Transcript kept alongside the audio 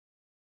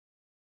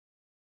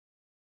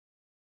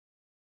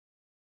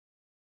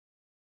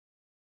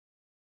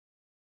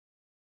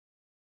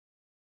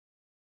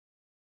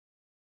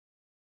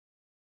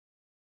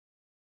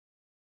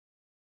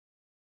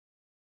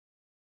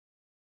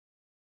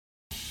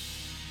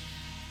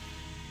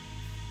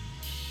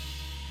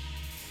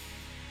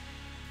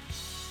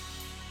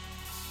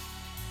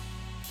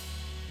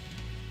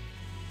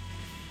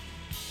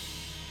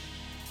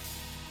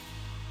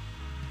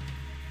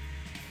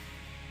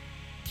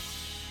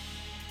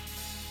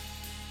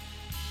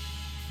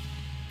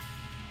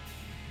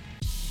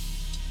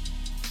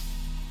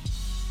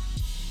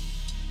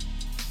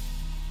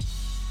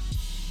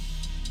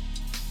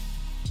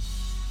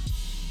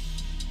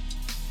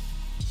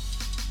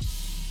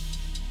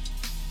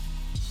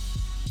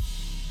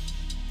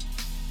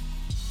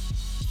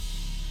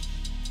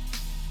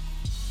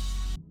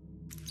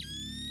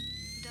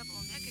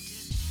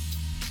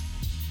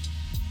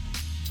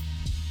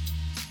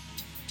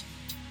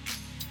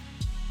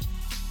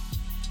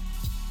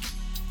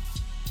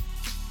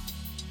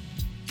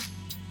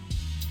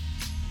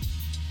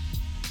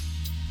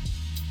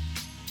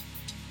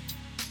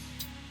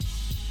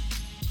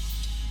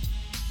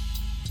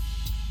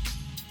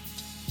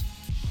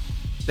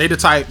They the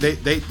type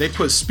they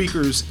put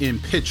speakers in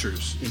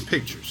pictures.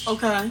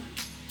 Okay.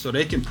 So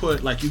they can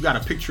put, like, you got a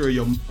picture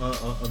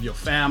of your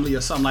family or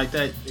something like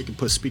that. They can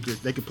put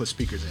speakers in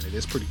it.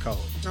 It's pretty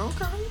cool.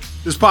 Okay.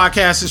 This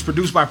podcast is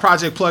produced by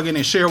Project Plugin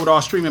and shared with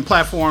all streaming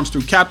platforms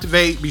through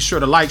Captivate. Be sure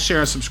to like, share,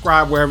 and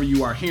subscribe wherever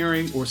you are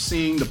hearing or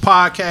seeing the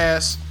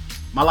podcast.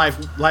 My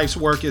life's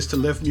work is to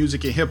lift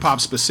music and hip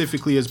hop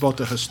specifically as both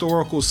a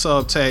historical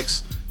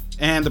subtext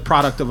and the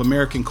product of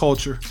American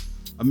culture,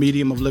 a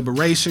medium of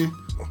liberation,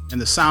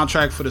 and the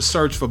soundtrack for the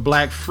search for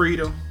black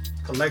freedom,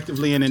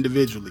 collectively and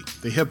individually.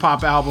 The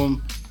hip-hop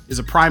album is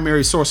a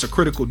primary source of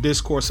critical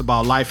discourse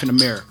about life in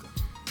America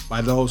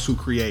by those who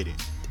create it.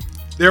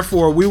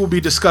 Therefore, we will be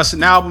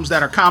discussing albums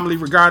that are commonly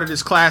regarded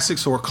as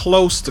classics or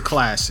close to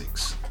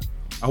classics.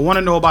 I want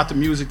to know about the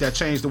music that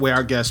changed the way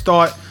our guests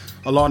thought.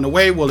 Along the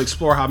way, we'll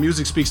explore how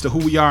music speaks to who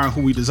we are and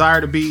who we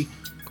desire to be.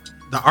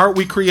 The art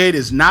we create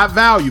is not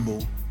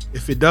valuable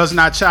if it does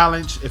not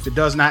challenge, if it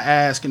does not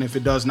ask, and if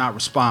it does not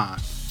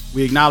respond.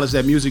 We acknowledge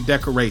that music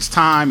decorates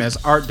time as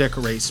art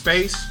decorates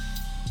space.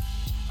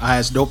 I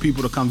ask dope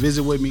people to come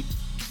visit with me,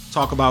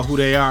 talk about who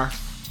they are,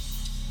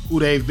 who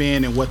they've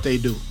been, and what they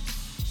do.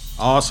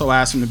 I also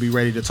ask them to be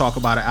ready to talk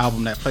about an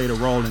album that played a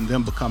role in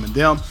them becoming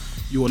them.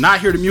 You will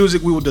not hear the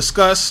music we will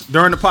discuss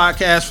during the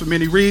podcast for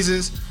many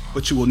reasons,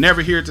 but you will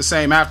never hear it the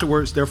same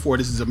afterwards. Therefore,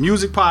 this is a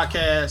music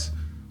podcast,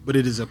 but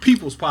it is a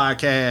people's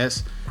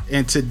podcast.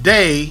 And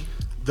today,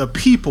 the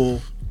people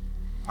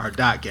are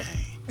Dot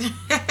Gang.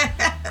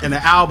 And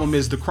the album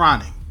is The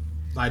Chronic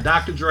by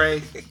Dr.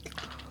 Dre,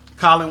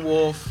 Colin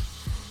Wolf,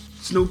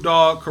 Snoop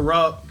Dogg,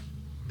 Corrupt,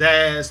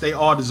 Daz. They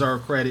all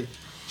deserve credit.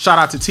 Shout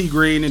out to T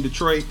Green in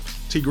Detroit.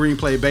 T Green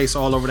played bass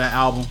all over that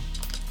album.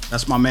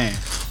 That's my man.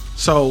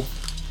 So,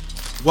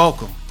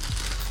 welcome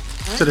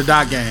to the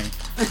Dot Gang.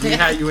 Let me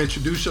have you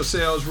introduce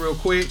yourselves real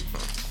quick.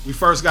 We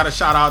first got to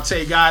shout out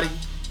Tay Gotti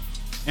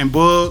and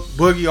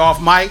Boogie off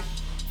mic.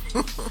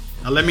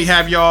 Now let me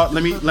have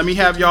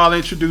y'all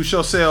introduce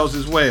yourselves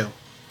as well.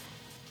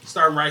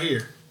 Starting right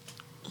here.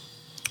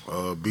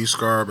 B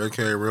Scarb,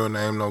 aka Real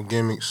Name No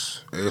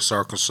Gimmicks,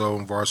 ASR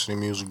Consultant, Varsity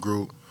Music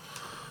Group,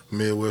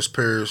 Midwest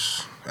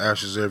Paris,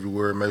 Ashes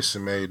Everywhere,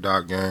 Mason Made,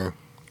 Dot Gang,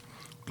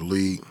 The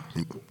League,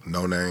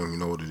 No Name, you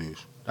know what it is.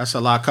 That's a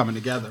lot coming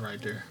together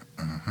right there.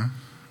 Mm-hmm.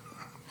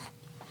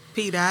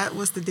 P Dot,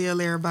 what's the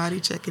deal, everybody?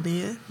 Checking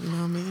in, you know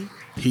what I mean?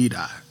 P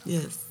Dot.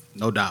 Yes.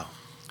 No doubt.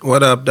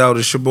 What up, though?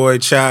 It's your boy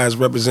Chaz,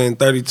 representing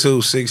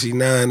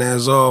 3269,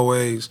 as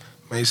always.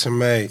 Mason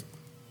Made.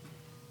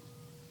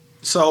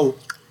 So,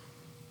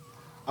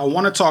 I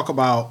want to talk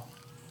about,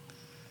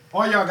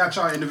 all y'all got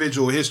y'all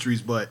individual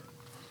histories, but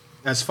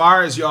as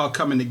far as y'all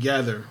coming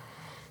together,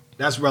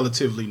 that's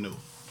relatively new.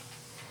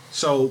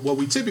 So, what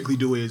we typically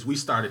do is we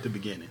start at the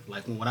beginning.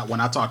 Like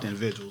when I talk to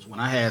individuals, when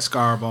I had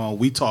Scarb on,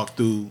 we talked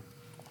through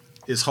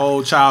his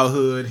whole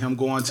childhood, him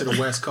going to the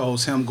West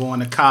Coast, him going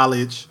to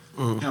college,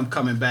 him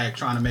coming back,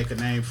 trying to make a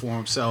name for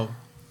himself.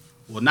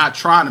 Well, not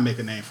trying to make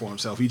a name for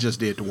himself. He just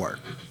did the work.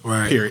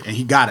 Right. Period. And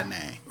he got a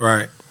name.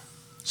 Right.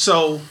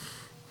 So,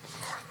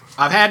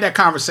 I've had that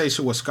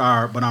conversation with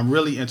Scar, but I'm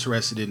really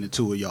interested in the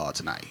two of y'all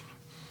tonight.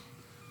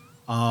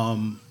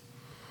 I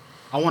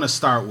want to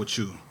start with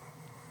you.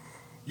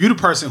 You the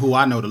person who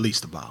I know the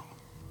least about.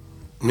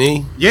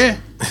 Me? Yeah.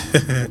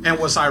 And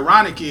what's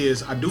ironic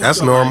is I do That's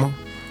feel normal.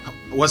 Like,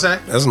 what's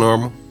that? That's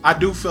normal. I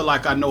do feel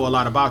like I know a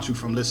lot about you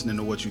from listening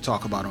to what you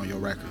talk about on your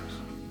records.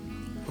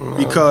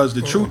 Because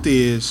the truth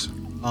is,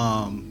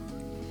 I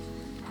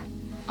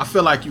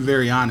feel like you're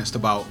very honest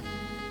about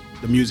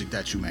the music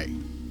that you make.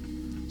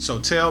 So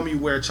tell me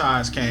where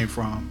Chaz came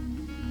from,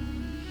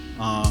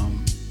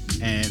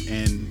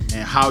 and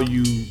how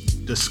you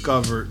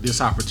discovered this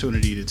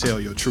opportunity to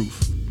tell your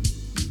truth.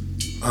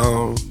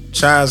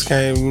 Chaz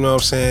came, you know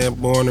what I'm saying,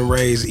 born and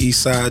raised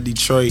East Side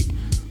Detroit,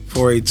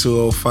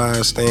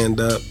 48205,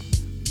 stand up.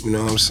 You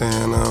know what I'm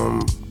saying?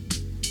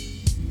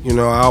 You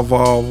know, I've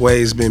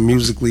always been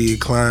musically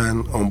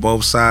inclined on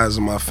both sides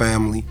of my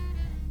family.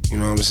 You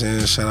know what I'm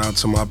saying? Shout out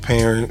to my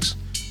parents.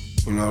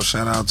 You know,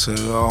 shout out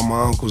to all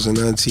my uncles and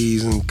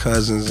aunties and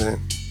cousins and,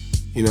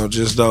 you know,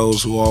 just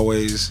those who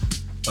always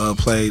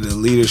played a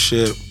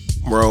leadership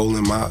role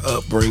in my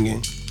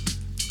upbringing.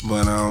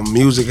 But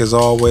music has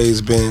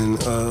always been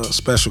a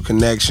special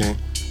connection,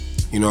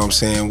 you know what I'm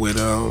saying, with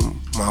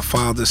my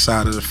father's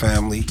side of the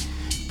family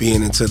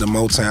being into the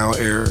Motown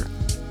era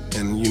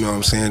and, you know what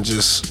I'm saying,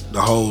 just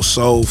the whole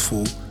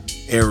soulful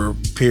era,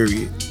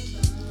 period.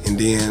 And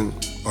then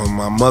on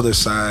my mother's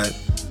side,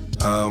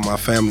 my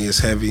family is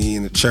heavy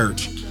in the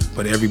church,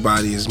 but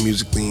everybody is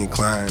musically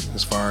inclined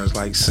as far as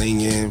like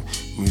singing,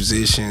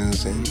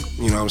 musicians, and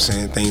you know what I'm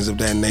saying, things of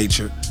that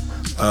nature.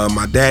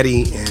 My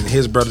daddy and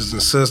his brothers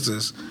and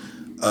sisters,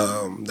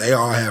 they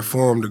all had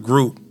formed a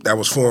group that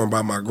was formed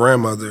by my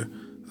grandmother,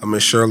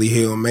 Miss Shirley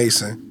Hill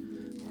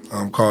Mason,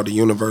 called the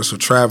Universal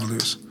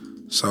Travelers.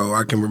 So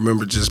I can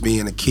remember just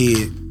being a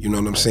kid, you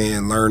know what I'm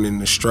saying, learning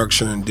the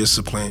structure and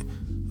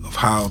discipline of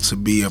how to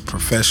be a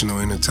professional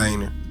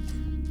entertainer.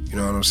 You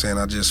know what I'm saying?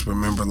 I just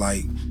remember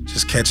like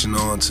just catching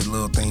on to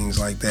little things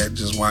like that,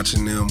 just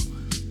watching them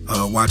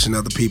watching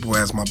other people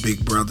as my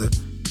big brother.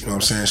 You know what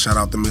I'm saying? Shout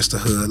out to Mr.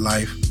 Hood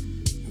Life.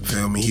 You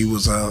feel me? He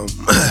was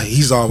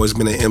he's always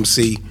been an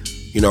MC.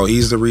 You know,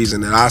 he's the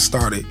reason that I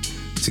started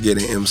to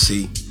get an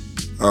MC.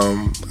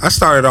 I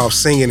started off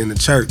singing in the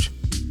church.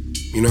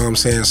 You know what I'm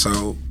saying?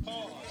 So,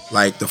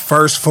 like, the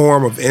first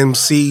form of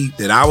MC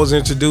that I was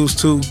introduced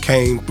to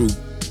came through,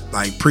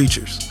 like,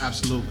 preachers.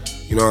 Absolutely.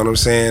 You know what I'm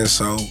saying?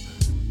 So,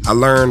 I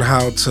learned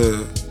how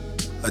to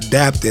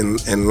adapt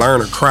and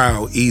learn a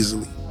crowd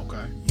easily.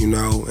 Okay. You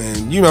know,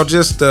 and, you know,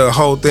 just the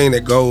whole thing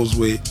that goes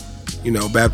with, you know, baptism